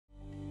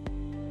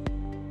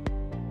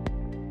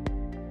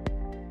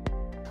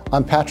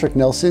I'm Patrick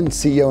Nelson,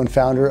 CEO and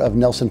founder of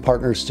Nelson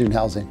Partners Student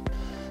Housing.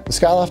 The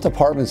Skyloft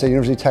Apartments at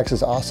University of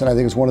Texas Austin, I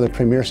think, is one of the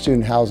premier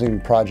student housing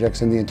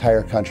projects in the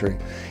entire country.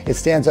 It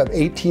stands up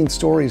 18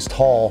 stories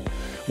tall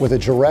with a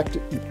direct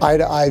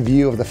eye-to-eye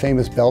view of the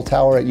famous bell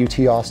tower at UT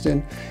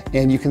Austin,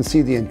 and you can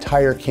see the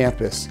entire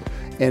campus,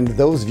 and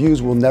those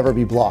views will never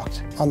be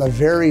blocked. On the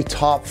very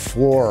top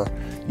floor,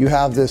 you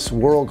have this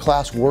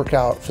world-class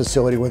workout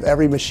facility with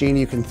every machine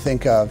you can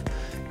think of.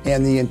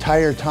 And the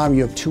entire time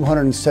you have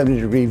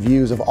 270-degree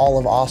views of all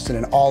of Austin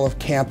and all of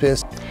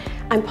campus.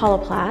 I'm Paula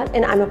Platt,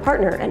 and I'm a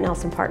partner at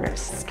Nelson Partners.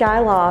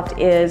 Skyloft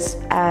is,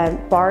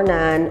 bar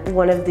none,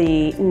 one of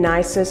the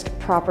nicest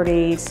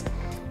properties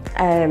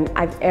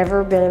I've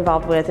ever been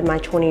involved with in my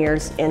 20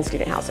 years in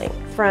student housing.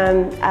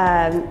 From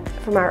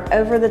our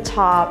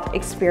over-the-top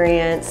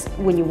experience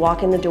when you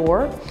walk in the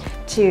door,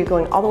 to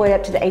going all the way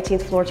up to the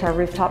 18th floor to our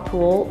rooftop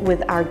pool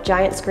with our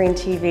giant screen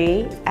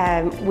TV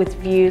with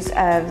views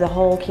of the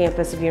whole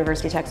campus of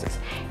University of Texas.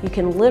 You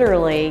can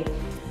literally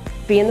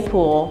be in the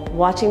pool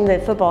watching the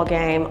football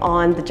game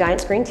on the giant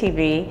screen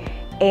TV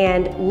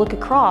and look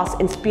across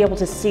and be able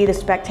to see the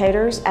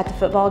spectators at the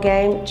football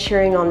game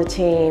cheering on the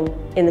team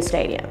in the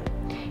stadium.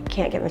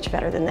 Can't get much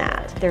better than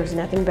that. There's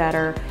nothing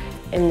better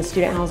in the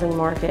student housing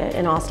market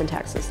in Austin,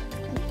 Texas.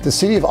 The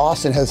city of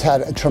Austin has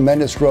had a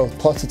tremendous growth,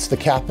 plus it's the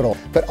capital.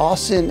 But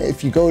Austin,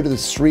 if you go to the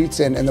streets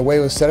and the way it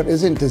was set up,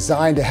 isn't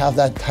designed to have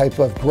that type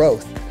of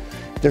growth.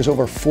 There's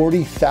over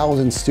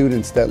 40,000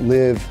 students that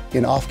live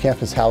in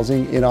off-campus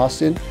housing in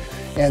Austin.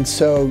 And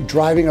so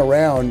driving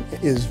around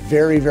is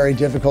very, very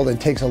difficult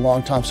and takes a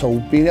long time. So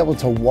being able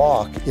to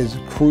walk is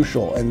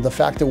crucial. And the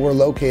fact that we're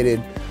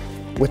located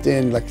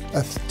within like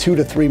a 2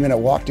 to 3 minute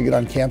walk to get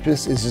on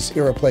campus is just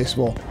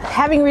irreplaceable.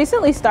 Having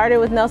recently started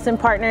with Nelson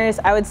Partners,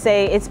 I would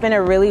say it's been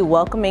a really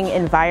welcoming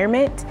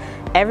environment.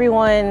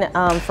 Everyone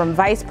from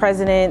vice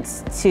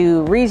presidents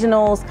to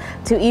regionals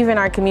to even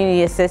our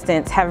community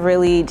assistants have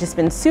really just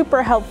been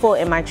super helpful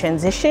in my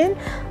transition,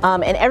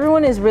 and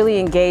everyone is really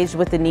engaged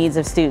with the needs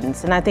of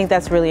students, and I think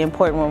that's really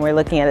important when we're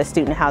looking at a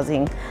student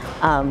housing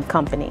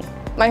company.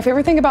 My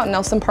favorite thing about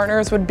Nelson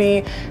Partners would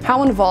be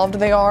how involved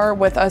they are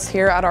with us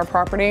here at our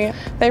property.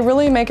 They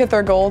really make it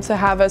their goal to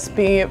have us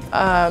be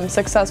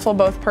successful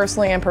both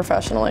personally and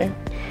professionally.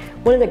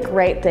 One of the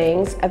great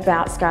things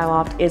about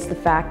Skyloft is the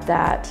fact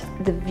that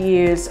the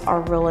views are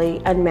really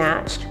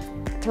unmatched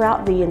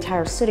throughout the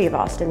entire city of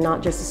Austin,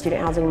 not just the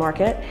student housing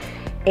market,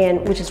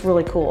 and which is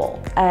really cool.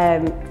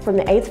 From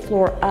the 8th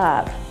floor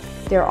up,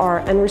 there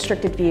are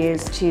unrestricted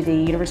views to the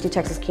University of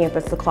Texas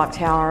campus, the clock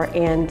tower,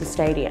 and the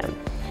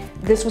stadium.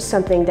 This was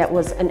something that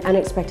was an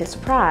unexpected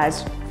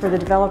surprise for the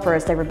developer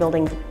as they were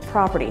building the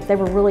property. They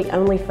were really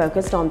only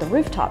focused on the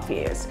rooftop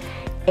views.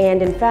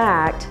 And in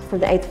fact, from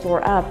the 8th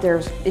floor up,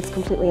 it's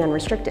completely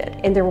unrestricted.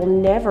 And there will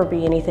never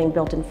be anything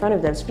built in front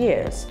of those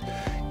views.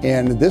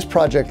 And this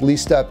project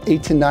leased up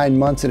 8 to 9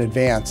 months in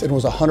advance and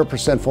was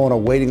 100% full on a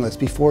waiting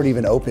list before it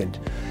even opened.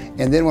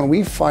 And then when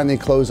we finally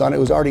closed on it, it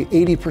was already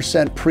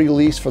 80%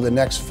 pre-leased for the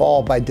next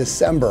fall by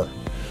December.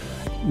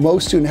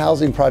 Most student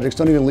housing projects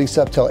don't even lease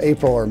up till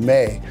April or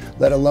May,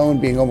 let alone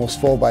being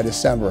almost full by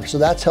December. So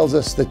that tells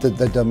us that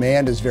the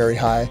demand is very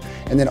high.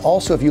 And then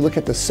also, if you look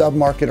at the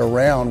sub-market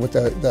around with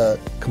the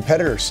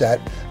competitor set,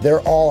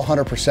 they're all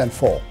 100%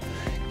 full.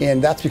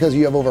 And that's because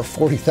you have over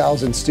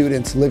 40,000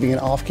 students living in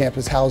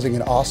off-campus housing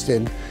in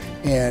Austin.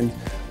 And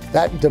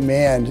that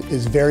demand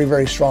is very,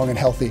 very strong and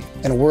healthy.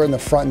 And we're in the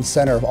front and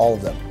center of all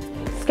of them.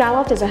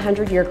 Skyloft is a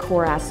 100-year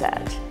core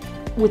asset.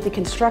 With the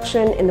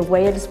construction and the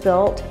way it is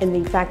built and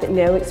the fact that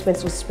no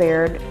expense was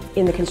spared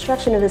in the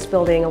construction of this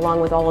building,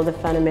 along with all of the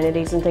fun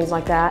amenities and things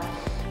like that,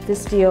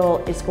 this deal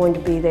is going to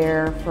be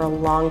there for a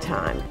long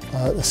time.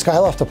 The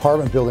Skyloft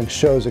apartment building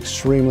shows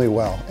extremely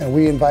well, and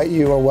we invite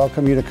you or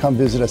welcome you to come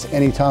visit us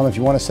anytime. If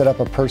you want to set up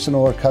a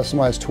personal or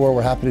customized tour,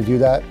 we're happy to do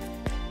that.